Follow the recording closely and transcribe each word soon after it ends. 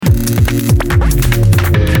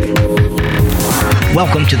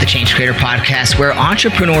Welcome to the Change Creator Podcast, where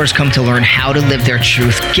entrepreneurs come to learn how to live their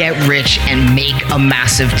truth, get rich, and make a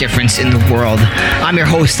massive difference in the world. I'm your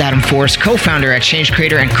host, Adam Forrest, co-founder at Change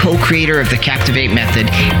Creator and co-creator of the Captivate Method.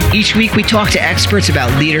 Each week, we talk to experts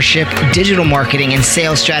about leadership, digital marketing, and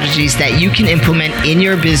sales strategies that you can implement in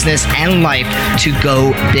your business and life to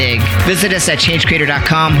go big. Visit us at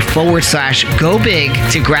changecreator.com/go big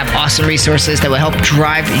to grab awesome resources that will help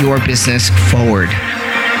drive your business forward.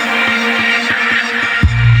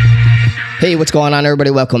 Hey, what's going on, everybody?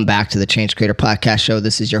 Welcome back to the Change Creator Podcast Show.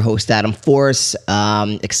 This is your host, Adam Forrest.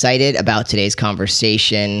 Excited about today's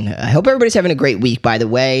conversation. I hope everybody's having a great week, by the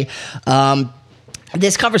way.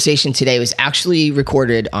 This conversation today was actually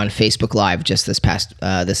recorded on Facebook Live just this past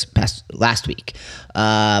last week.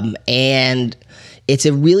 And it's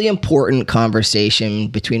a really important conversation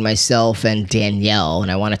between myself and Danielle,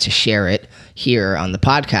 and I wanted to share it here on the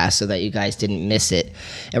podcast so that you guys didn't miss it.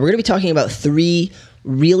 And we're going to be talking about three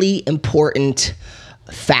really important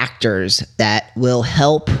factors that will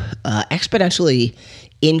help exponentially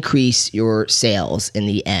increase your sales in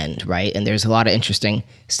the end, right? And there's a lot of interesting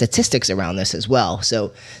statistics around this as well.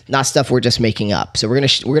 So not stuff we're just making up. So we're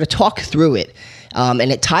gonna talk through it. And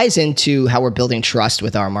it ties into how we're building trust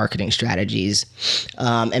with our marketing strategies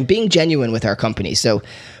and being genuine with our company. So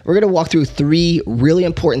we're going to walk through three really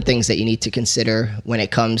important things that you need to consider when it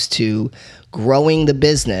comes to growing the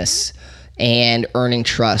business and earning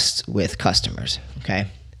trust with customers, okay?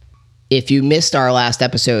 If you missed our last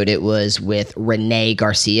episode, it was with Renee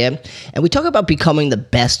Garcia, and we talk about becoming the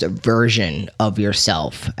best version of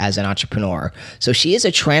yourself as an entrepreneur. So she is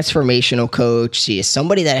a transformational coach. She is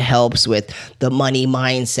somebody that helps with the money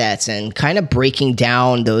mindsets and kind of breaking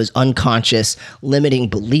down those unconscious limiting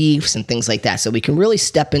beliefs and things like that. So we can really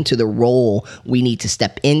step into the role we need to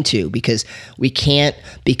step into, because we can't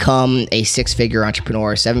become a six-figure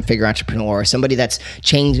entrepreneur, seven-figure entrepreneur, somebody that's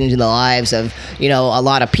changing the lives of, a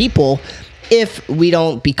lot of people if we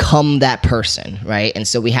don't become that person, right? And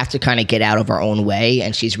so we have to kind of get out of our own way,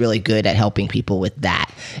 and she's really good at helping people with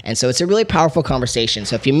that. And so it's a really powerful conversation.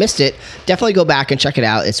 So if you missed it, definitely go back and check it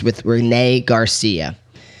out. It's with Renee Garcia.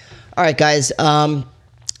 All right, guys.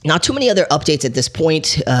 Not too many other updates at this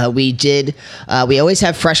point. We always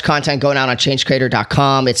have fresh content going out on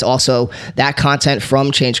changecreator.com. It's also that content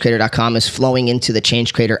from changecreator.com is flowing into the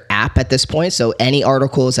Change Creator app at this point. So any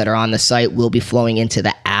articles that are on the site will be flowing into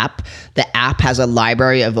the app. The app has a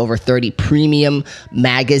library of over 30 premium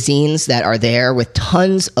magazines that are there with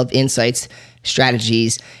tons of insights,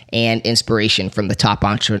 strategies, and inspiration from the top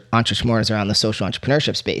entrepreneurs around the social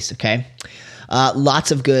entrepreneurship space, okay?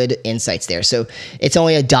 Lots of good insights there. So it's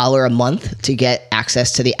only $1 a month to get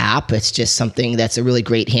access to the app. It's just something that's a really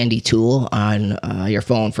great handy tool on your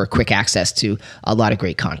phone for quick access to a lot of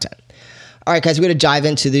great content. All right, guys, we're going to dive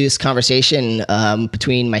into this conversation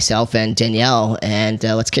between myself and Danielle, and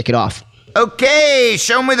let's kick it off. Okay,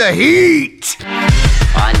 show me the heat.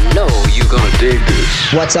 I know you're going to dig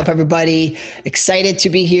this. What's up, everybody? Excited to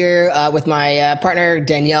be here with my partner,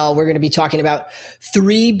 Danielle. We're going to be talking about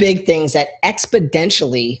three big things that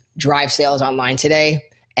exponentially drive sales online today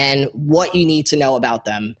and what you need to know about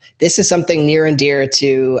them. This is something near and dear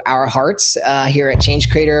to our hearts here at Change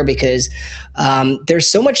Creator, because there's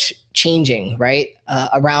so much changing, right,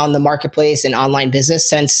 around the marketplace and online business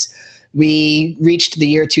since we reached the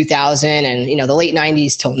year 2000 and, the late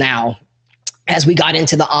 90s till now. As we got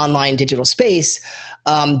into the online digital space,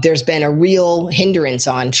 there's been a real hindrance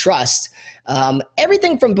on trust.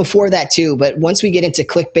 Everything from before that too, but once we get into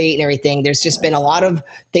clickbait and everything, there's just been a lot of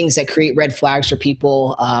things that create red flags for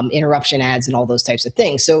people, interruption ads and all those types of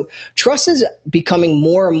things. So trust is becoming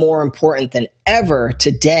more and more important than ever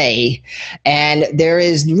today. And there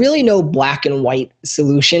is really no black and white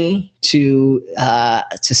solution to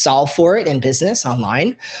solve for it in business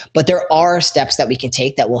online, but there are steps that we can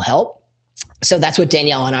take that will help. So that's what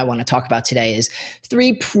Danielle and I want to talk about today, is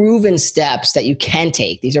three proven steps that you can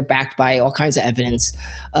take. These are backed by all kinds of evidence.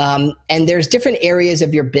 And there's different areas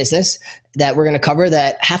of your business that we're going to cover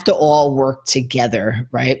that have to all work together,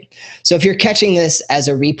 right? So if you're catching this as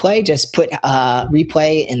a replay, just put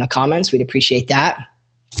replay in the comments. We'd appreciate that.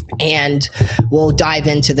 And we'll dive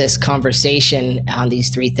into this conversation on these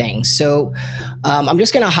three things. So I'm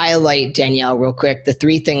just going to highlight, Danielle, real quick, the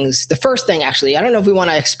three things. The first thing, actually, I don't know if we want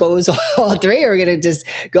to expose all three or we're going to just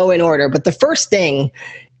go in order. But the first thing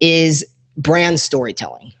is brand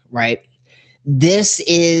storytelling, right? This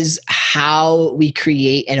is how we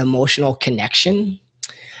create an emotional connection.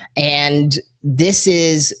 And this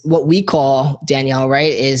is what we call, Danielle,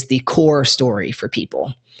 right, is the core story for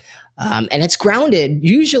people. And it's grounded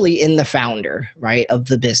usually in the founder, right, of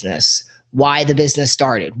the business, why the business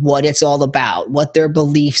started, what it's all about, what their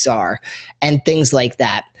beliefs are, and things like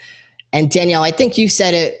that. And Danielle, I think you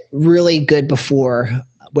said it really good before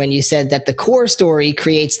when you said that the core story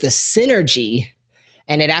creates the synergy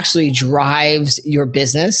and it actually drives your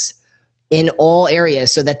business in all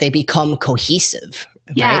areas so that they become cohesive.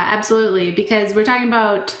 Yeah, right? absolutely. Because we're talking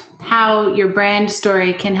about how your brand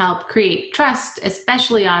story can help create trust,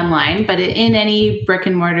 especially online, but in any brick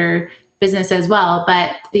and mortar business as well.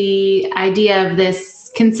 But the idea of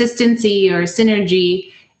this consistency or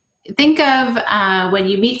synergy, think of when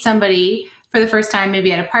you meet somebody for the first time,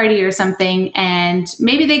 maybe at a party or something, and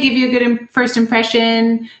maybe they give you a good first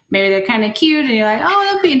impression. Maybe they're kind of cute and you're like, oh,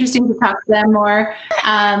 that'll be interesting to talk to them more.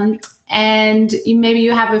 And maybe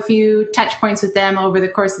you have a few touch points with them over the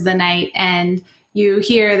course of the night, and you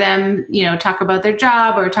hear them, talk about their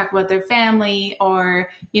job or talk about their family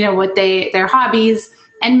or, what their hobbies.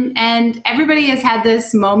 And everybody has had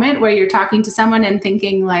this moment where you're talking to someone and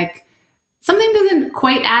thinking like, something doesn't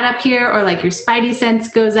quite add up here, or like your spidey sense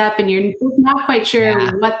goes up and you're not quite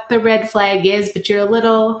sure what the red flag is, but you're a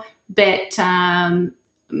little bit,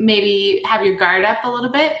 maybe have your guard up a little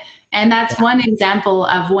bit. And that's one example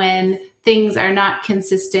of when things are not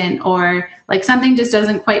consistent or like something just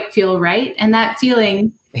doesn't quite feel right. And that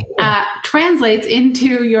feeling translates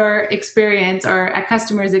into your experience or a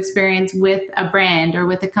customer's experience with a brand or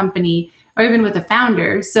with a company or even with a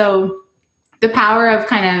founder. So the power of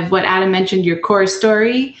kind of what Adam mentioned, your core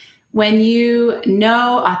story, when you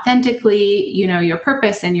know authentically, your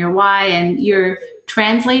purpose and your why, and you're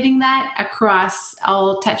translating that across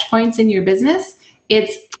all touch points in your business,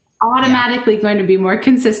 it's automatically going to be more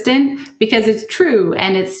consistent because it's true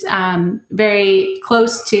and it's very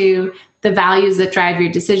close to the values that drive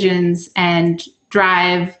your decisions and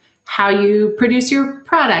drive how you produce your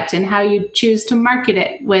product and how you choose to market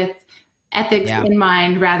it with ethics in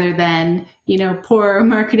mind rather than, poor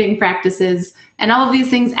marketing practices. And all of these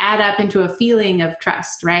things add up into a feeling of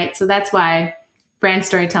trust, right? So that's why brand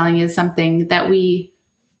storytelling is something that we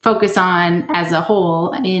focus on as a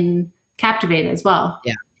whole in Captivate as well.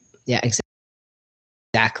 Yeah,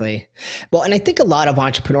 exactly. Well, and I think a lot of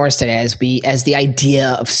entrepreneurs today, as the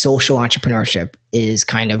idea of social entrepreneurship is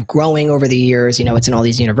kind of growing over the years, it's in all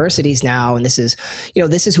these universities now. And this is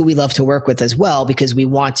who we love to work with as well, because we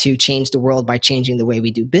want to change the world by changing the way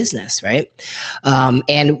we do business, right?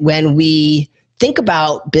 And when we think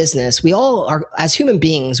about business, we all are, as human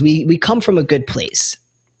beings, we come from a good place.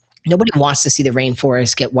 Nobody wants to see the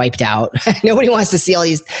rainforest get wiped out. Nobody wants to see all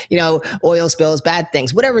these, oil spills, bad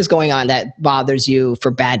things, whatever's going on that bothers you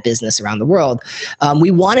for bad business around the world.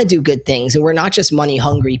 We want to do good things, and we're not just money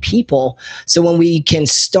hungry people. So when we can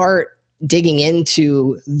start digging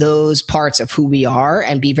into those parts of who we are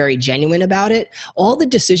and be very genuine about it, all the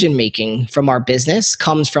decision making from our business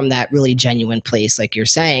comes from that really genuine place, like you're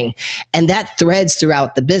saying, and that threads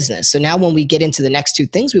throughout the business. So now when we get into the next two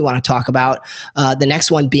things we want to talk about, the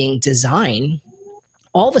next one being design,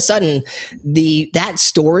 all of a sudden that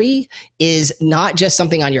story is not just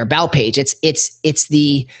something on your about page. It's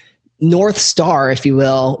the North Star, if you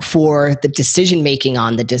will, for the decision making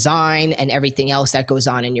on the design and everything else that goes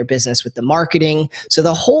on in your business with the marketing. So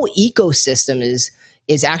the whole ecosystem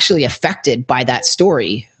is actually affected by that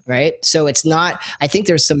story, right? So it's not, I think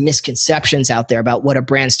there's some misconceptions out there about what a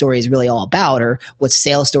brand story is really all about or what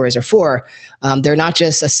sales stories are for. They're not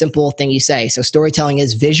just a simple thing you say. So storytelling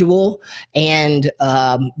is visual and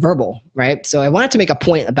verbal, right? So I wanted to make a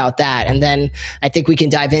point about that. And then I think we can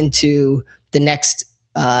dive into the next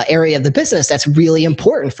area of the business that's really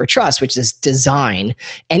important for trust, which is design.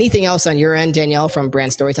 Anything else on your end, Danielle, from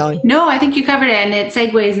brand storytelling? No, I think you covered it, and it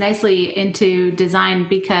segues nicely into design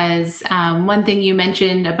because one thing you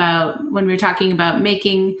mentioned about when we were talking about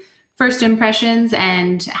making first impressions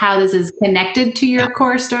and how this is connected to your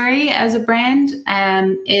core story as a brand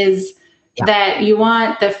is that you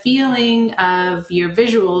want the feeling of your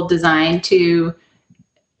visual design to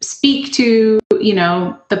speak to,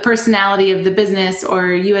 the personality of the business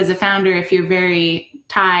or you as a founder, if you're very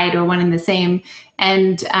tied or one and the same.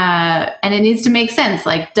 And it needs to make sense.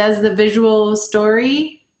 Like, does the visual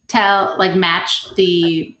story match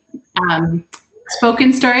the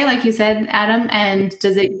spoken story, like you said, Adam? And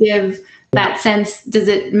does it give that sense? Does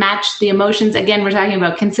it match the emotions? Again, we're talking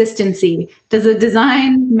about consistency. Does the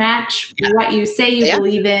design match what you say you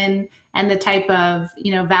believe in and the type of,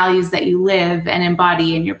 values that you live and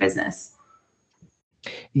embody in your business?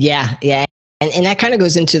 Yeah. And that kind of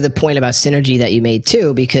goes into the point about synergy that you made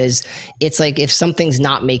too, because it's like if something's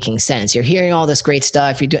not making sense, you're hearing all this great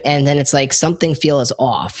stuff, and then it's like something feels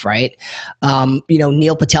off, right?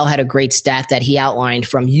 Neil Patel had a great stat that he outlined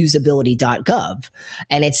from usability.gov,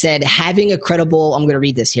 and it said having a credible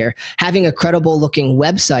looking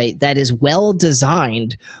website that is well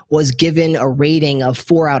designed was given a rating of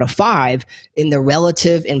 4 out of 5 in the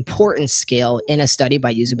relative importance scale in a study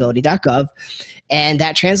by usability.gov. And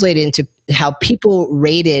that translated into how people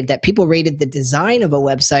rated the design of a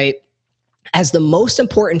website as the most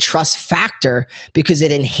important trust factor because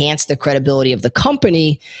it enhanced the credibility of the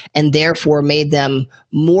company and therefore made them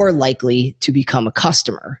more likely to become a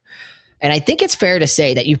customer. And I think it's fair to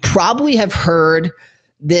say that you probably have heard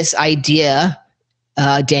this idea,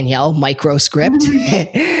 Danielle, microscript,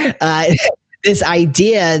 this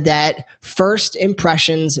idea that first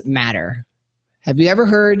impressions matter. Have you ever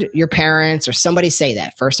heard your parents or somebody say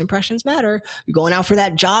that? First impressions matter. You're going out for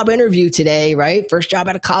that job interview today, right? First job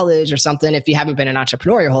out of college or something if you haven't been an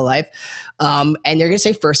entrepreneur your whole life. And they're going to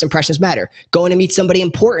say first impressions matter. Going to meet somebody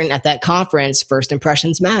important at that conference, first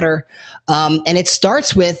impressions matter. And it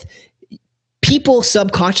starts with people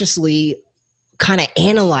subconsciously kind of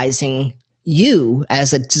analyzing you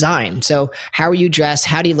as a design. So how are you dressed?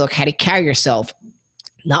 How do you look? How do you carry yourself?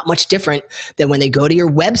 Not much different than when they go to your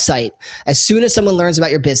website. As soon as someone learns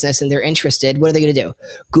about your business and they're interested, what are they going to do?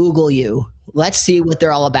 Google you. Let's see what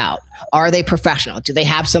they're all about. Are they professional? Do they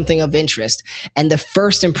have something of interest? And the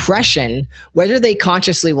first impression, whether they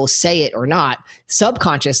consciously will say it or not,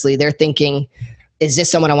 subconsciously they're thinking, is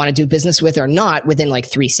this someone I want to do business with or not within like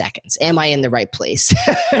 3 seconds? Am I in the right place?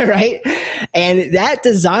 Right? And that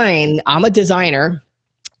design, I'm a designer.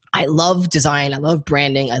 I love design. I love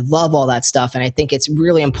branding. I love all that stuff. And I think it's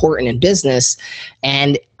really important in business.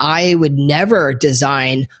 And I would never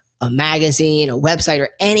design a magazine, a website, or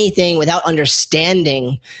anything without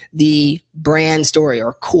understanding the brand story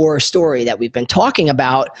or core story that we've been talking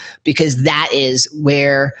about, because that is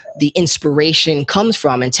where the inspiration comes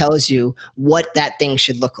from and tells you what that thing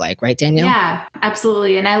should look like. Right, Danielle? Yeah,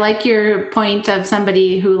 absolutely. And I like your point of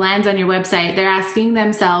somebody who lands on your website. They're asking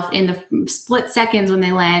themselves in the split seconds when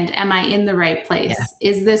they land, am I in the right place?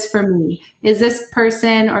 Yeah. Is this for me? Is this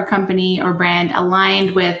person or company or brand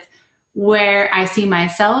aligned with where I see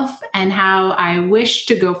myself and how I wish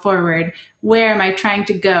to go forward? Where am I trying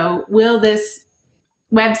to go? Will this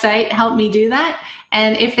website help me do that?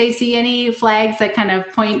 And if they see any flags that kind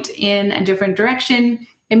of point in a different direction,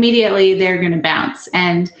 immediately they're going to bounce.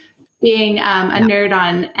 And being a nerd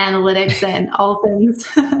on analytics and all things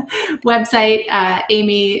website,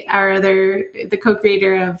 Amy, the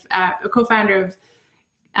co-founder of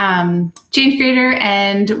Change Creator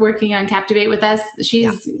and working on Captivate with us.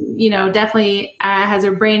 She's, definitely has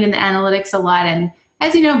her brain in the analytics a lot. And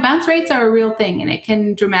as you know, bounce rates are a real thing, and it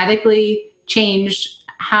can dramatically change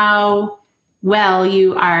how well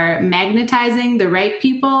you are magnetizing the right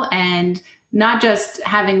people, and not just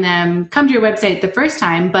having them come to your website the first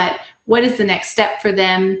time, but what is the next step for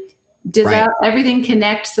them? Does everything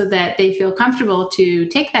connect so that they feel comfortable to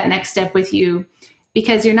take that next step with you?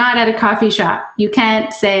 Because you're not at a coffee shop. You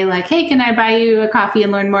can't say like, hey, can I buy you a coffee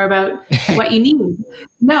and learn more about what you need?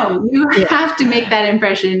 No, you have to make that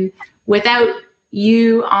impression without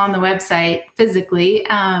you on the website physically,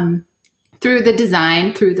 through the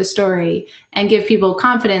design, through the story, and give people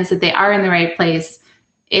confidence that they are in the right place.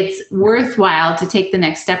 It's worthwhile to take the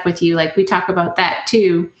next step with you. Like we talk about that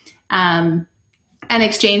too. An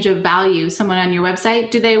exchange of value. Someone on your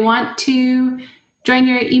website, do they want to join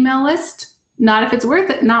your email list? Not if it's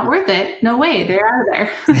worth it, not worth it. No way, they're out of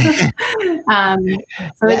there.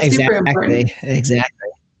 So it's super important. Exactly.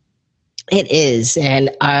 It is.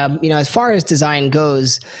 And, as far as design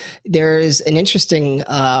goes, there's an interesting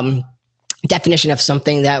definition of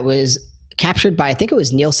something that was captured by, I think it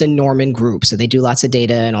was Nielsen Norman Group. So they do lots of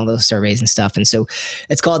data and all those surveys and stuff. And so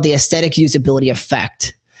it's called the aesthetic usability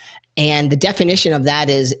effect. And the definition of that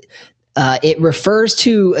is, it refers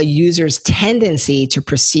to a user's tendency to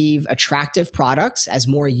perceive attractive products as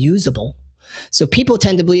more usable. So people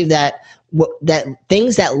tend to believe that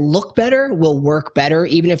things that look better will work better,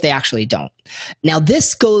 even if they actually don't. Now,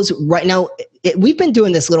 this goes right now. We've been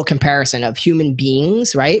doing this little comparison of human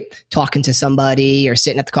beings, right? Talking to somebody or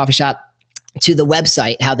sitting at the coffee shop, to the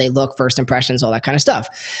website, how they look, first impressions, all that kind of stuff.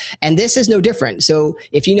 And this is no different. So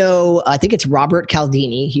if you know, I think it's Robert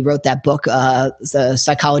Cialdini, he wrote that book, The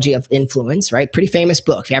Psychology of Influence, right? Pretty famous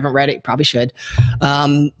book. If you haven't read it, you probably should.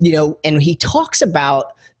 And he talks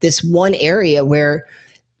about this one area where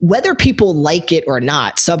whether people like it or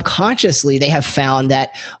not, subconsciously, they have found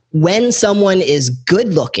that when someone is good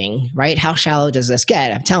looking, right? How shallow does this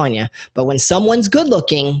get? I'm telling you. But when someone's good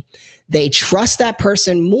looking, they trust that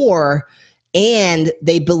person more and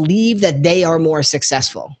they believe that they are more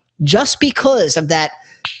successful just because of that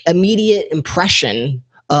immediate impression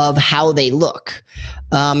of how they look.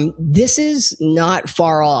 This is not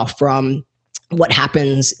far off from what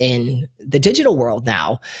happens in the digital world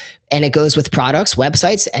now. And it goes with products,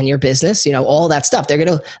 websites, and your business, all that stuff. They're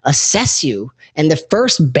going to assess you. And the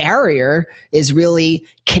first barrier is really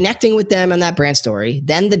connecting with them on that brand story.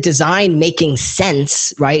 Then the design making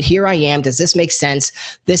sense, right? Here I am. Does this make sense?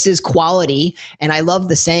 This is quality. And I love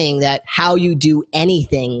the saying that how you do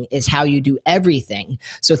anything is how you do everything.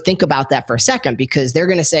 So think about that for a second, because they're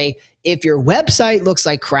going to say, if your website looks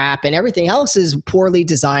like crap and everything else is poorly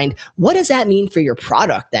designed, what does that mean for your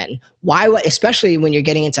product then? Why, especially when you're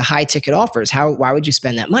getting into high ticket offers, why would you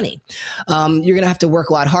spend that money? You're going to have to work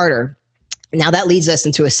a lot harder. Now that leads us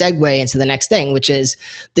into a segue into the next thing, which is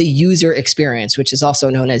the user experience, which is also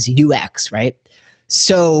known as UX, right?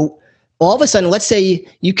 So all of a sudden, let's say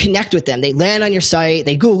you connect with them. They land on your site,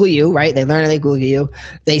 they Google you, right? They learn and they Google you.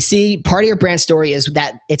 They see part of your brand story is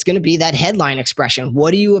that it's going to be that headline expression.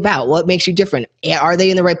 What are you about? What makes you different? Are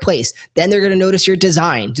they in the right place? Then they're going to notice your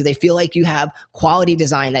design. Do they feel like you have quality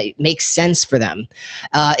design that makes sense for them?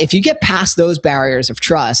 If you get past those barriers of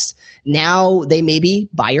trust, now they maybe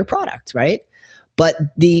buy your product, right? But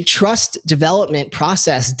the trust development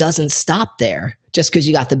process doesn't stop there just because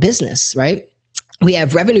you got the business, right? We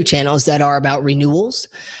have revenue channels that are about renewals,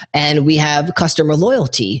 and we have customer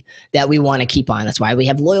loyalty that we want to keep on. That's why we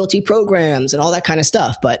have loyalty programs and all that kind of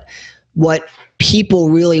stuff. But what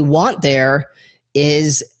people really want there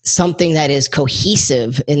is something that is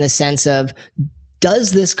cohesive in the sense of,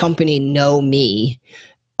 does this company know me?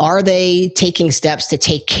 Are they taking steps to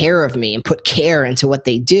take care of me and put care into what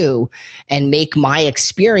they do and make my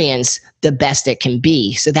experience the best it can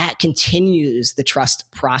be? So that continues the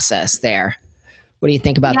trust process there. What do you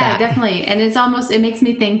think about that? Yeah, definitely. And it makes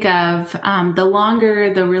me think of the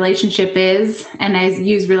longer the relationship is, and I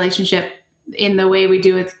use relationship in the way we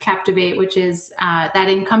do with Captivate, which is that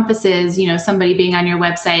encompasses, somebody being on your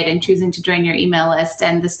website and choosing to join your email list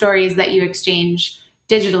and the stories that you exchange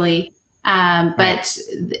digitally. But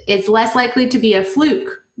it's less likely to be a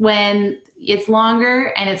fluke when it's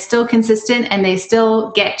longer and it's still consistent and they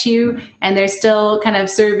still get you and they're still kind of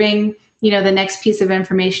serving, the next piece of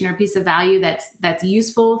information or piece of value that's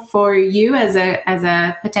useful for you as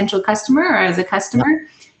a potential customer or as a customer.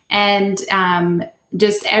 And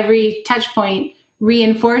just every touch point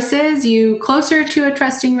reinforces you closer to a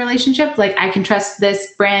trusting relationship. Like, I can trust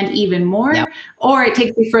this brand even more, or it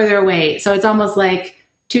takes me further away. So it's almost like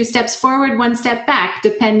 2 steps forward, 1 step back,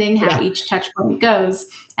 depending how each touch point goes.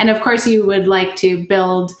 And of course, you would like to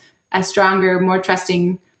build a stronger, more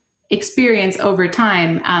trusting experience over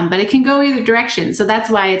time, but it can go either direction. So that's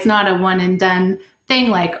why it's not a one and done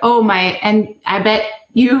thing. Like, and I bet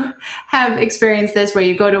you have experienced this where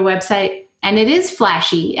you go to a website and it is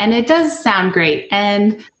flashy and it does sound great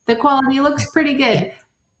and the quality looks pretty good,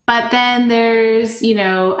 but then there's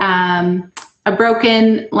a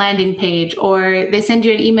broken landing page, or they send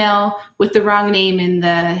you an email with the wrong name in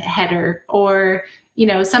the header, or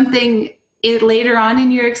something later on in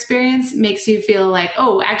your experience makes you feel like,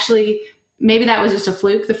 oh, actually, maybe that was just a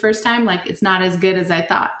fluke the first time. Like, it's not as good as I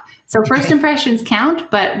thought. So first impressions count,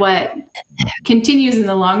 but what continues in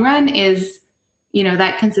the long run is,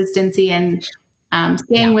 that consistency and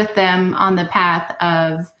staying with them on the path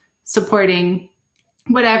of supporting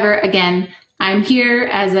whatever. Again, I'm here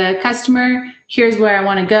as a customer. Here's where I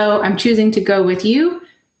want to go. I'm choosing to go with you.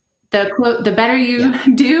 The better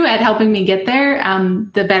you do at helping me get there,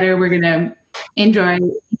 the better we're going to enjoy.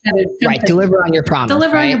 Right. Deliver on your promise.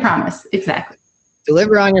 Deliver on your promise. Exactly.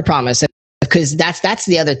 Deliver on your promise. Because that's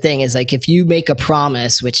the other thing is, like, if you make a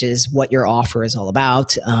promise, which is what your offer is all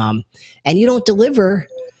about, and you don't deliver,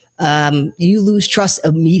 you lose trust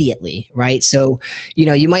immediately, right? So,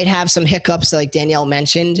 you might have some hiccups like Danielle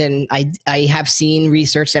mentioned, and I have seen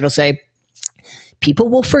research that'll say, people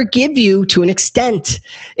will forgive you to an extent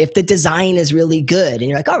if the design is really good. And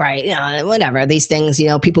you're like, all right, whatever. These things,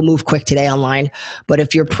 people move quick today online. But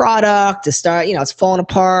if your product is it's falling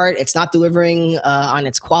apart, it's not delivering on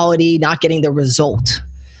its quality, not getting the result,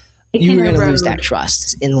 you're going to lose that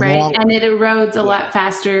trust in the long run. And it erodes a lot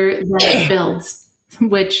faster than it builds,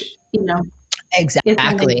 which,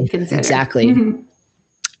 Exactly. Mm-hmm.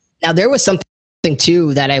 Now, there was something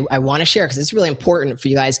too that I want to share because it's really important for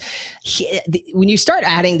you guys. When you start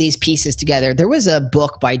adding these pieces together, there was a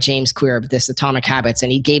book by James Clear, this Atomic Habits,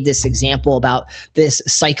 and he gave this example about this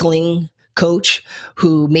cycling coach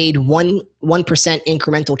who made 1%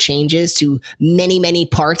 incremental changes to many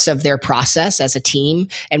parts of their process as a team.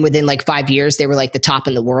 And within like 5 years, they were like the top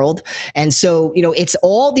in the world. And so, it's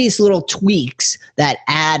all these little tweaks that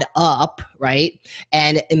add up, right?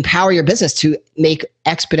 And empower your business to make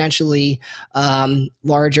exponentially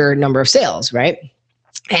larger number of sales, right?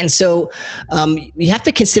 And so you have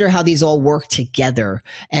to consider how these all work together.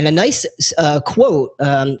 And a nice quote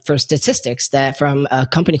for statistics that from a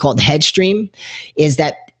company called Headstream is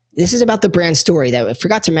that this is about the brand story that I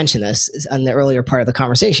forgot to mention this on the earlier part of the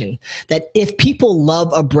conversation, that if people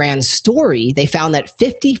love a brand story, they found that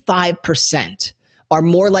 55% are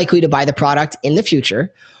more likely to buy the product in the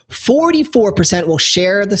future. 44% will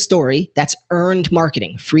share the story. That's earned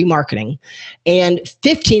marketing, free marketing. And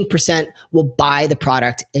 15% will buy the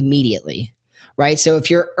product immediately, right? So if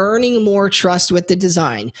you're earning more trust with the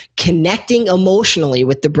design, connecting emotionally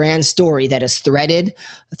with the brand story that is threaded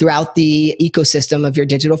throughout the ecosystem of your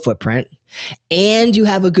digital footprint, and you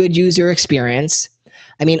have a good user experience,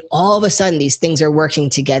 I mean, all of a sudden, these things are working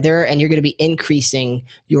together and you're going to be increasing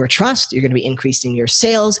your trust. You're going to be increasing your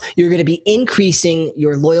sales. You're going to be increasing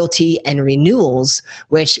your loyalty and renewals,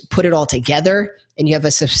 which put it all together and you have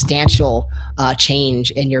a substantial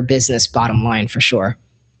change in your business bottom line for sure.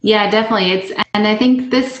 Yeah, definitely. And I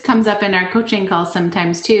think this comes up in our coaching calls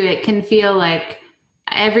sometimes too. It can feel like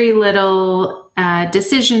every little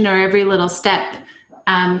decision or every little step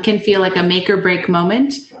can feel like a make or break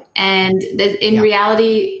moment. And in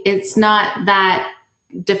reality, it's not that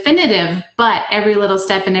definitive, but every little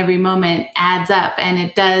step and every moment adds up, and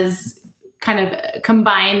it does kind of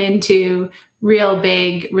combine into real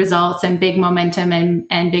big results and big momentum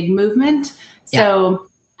and big movement. So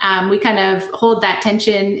we kind of hold that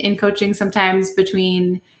tension in coaching sometimes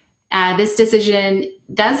between this decision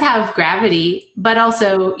does have gravity, but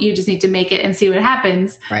also you just need to make it and see what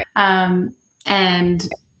happens. Right. And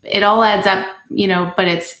it all adds up, but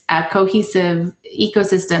it's a cohesive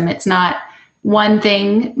ecosystem. It's not one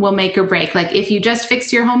thing will make or break. Like if you just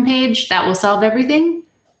fix your homepage, that will solve everything.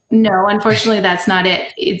 No, unfortunately, that's not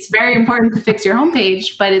it. It's very important to fix your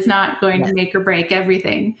homepage, but it's not going to make or break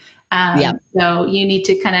everything. So you need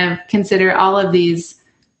to kind of consider all of these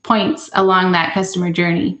points along that customer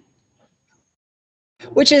journey.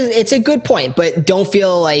 It's a good point, but don't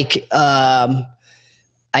feel like,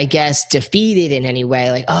 I guess, defeated in any way.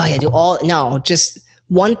 Like, just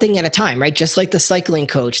one thing at a time, right? Just like the cycling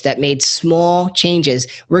coach that made small changes.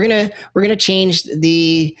 We're gonna change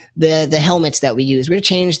the helmets that we use. We're gonna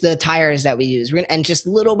change the tires that we use. And just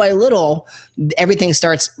little by little, everything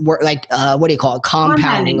starts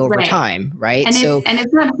compounding over time, right? And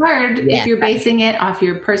it's not hard if you're basing it off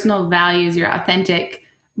your personal values, your authentic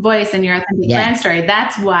voice and your authentic brand story.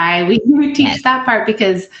 That's why we teach that part,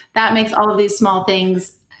 because that makes all of these small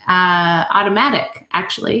things automatic,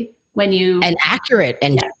 actually, and accurate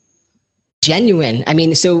and genuine. I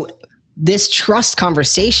mean, so this trust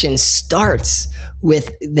conversation starts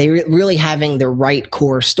with they really having the right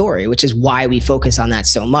core story, which is why we focus on that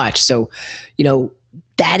so much. So,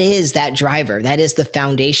 that is that driver. That is the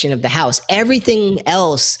foundation of the house. Everything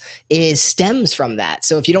else stems from that.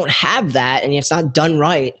 So if you don't have that and it's not done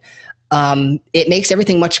right, it makes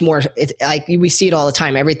everything much more, like we see it all the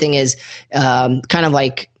time. Everything is kind of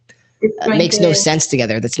like, makes no sense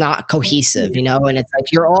together. That's not cohesive, and it's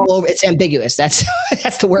like you're all over. It's ambiguous. That's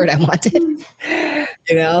the word I wanted,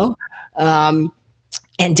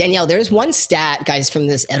 And Danielle, there's one stat, guys, from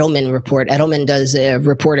this Edelman report. Edelman does a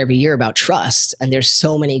report every year about trust, and there's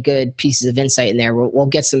so many good pieces of insight in there. We'll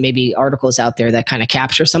get some maybe articles out there that kind of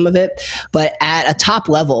capture some of it. But at a top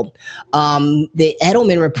level, the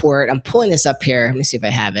Edelman report, I'm pulling this up here. Let me see if I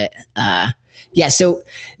have it. So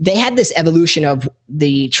they had this evolution of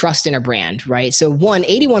the trust in a brand, right? So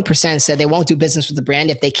 81% said they won't do business with the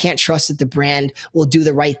brand if they can't trust that the brand will do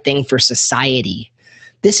the right thing for society.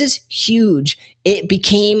 This is huge.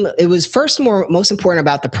 It was first most important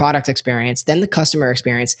about the product experience, then the customer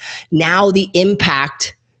experience. Now the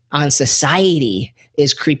impact on society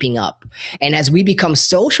is creeping up. And as we become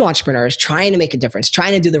social entrepreneurs, trying to make a difference,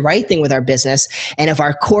 trying to do the right thing with our business, and if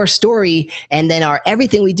our core story and then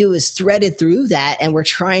everything we do is threaded through that, and we're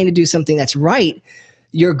trying to do something that's right,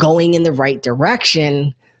 you're going in the right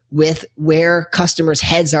direction with where customers'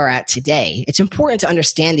 heads are at today. It's important to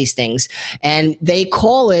understand these things. And they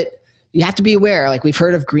call it, you have to be aware, like we've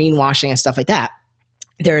heard of greenwashing and stuff like that.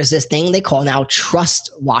 There is this thing they call now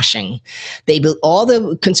trust washing. All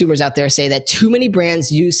the consumers out there say that too many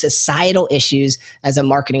brands use societal issues as a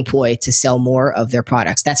marketing ploy to sell more of their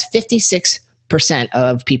products. That's 56% 6%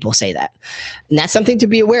 of people say that. And that's something to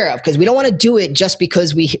be aware of, because we don't want to do it just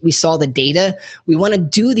because we saw the data. We want to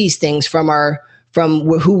do these things from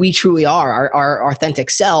who we truly are, our authentic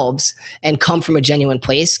selves, and come from a genuine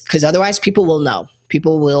place, because otherwise people will know.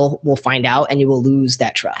 People will find out, and you will lose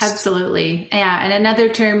that trust. Absolutely. Yeah. And another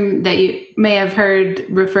term that you may have heard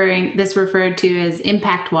referred to is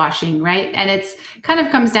impact washing, right? And it's kind of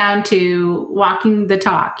comes down to walking the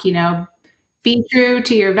talk, be true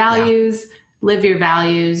to your values, live your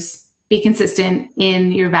values, be consistent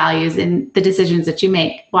in your values and the decisions that you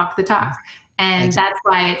make, walk the talk. And that's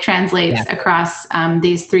why it translates across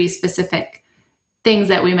these 3 specific things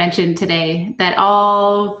that we mentioned today that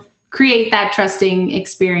all create that trusting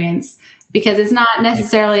experience, because it's not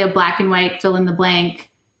necessarily a black and white, fill in the blank,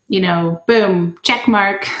 boom, check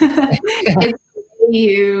mark. It's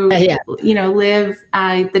you live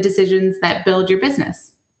the decisions that build your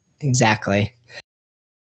business. Exactly.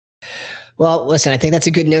 Well, listen, I think that's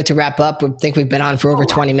a good note to wrap up. I think we've been on for over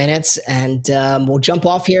 20 minutes, and we'll jump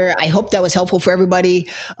off here. I hope that was helpful for everybody.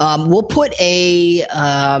 We'll put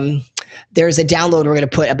there's a download we're going to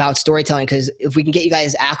put about storytelling, because if we can get you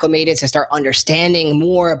guys acclimated to start understanding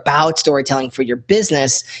more about storytelling for your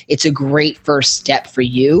business, it's a great first step for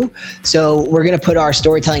you. So we're going to put our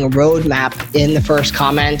storytelling roadmap in the first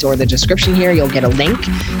comment or the description here. You'll get a link,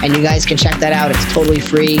 and you guys can check that out. It's totally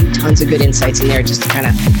free. Tons of good insights in there just to kind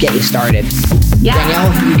of get you started. Yeah.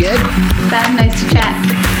 Danielle, you good? That's nice to chat.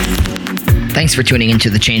 Thanks for tuning into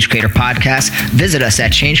the Change Creator podcast. Visit us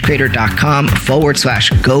at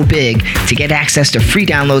changecreator.com/go big to get access to free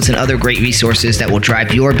downloads and other great resources that will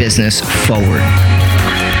drive your business forward.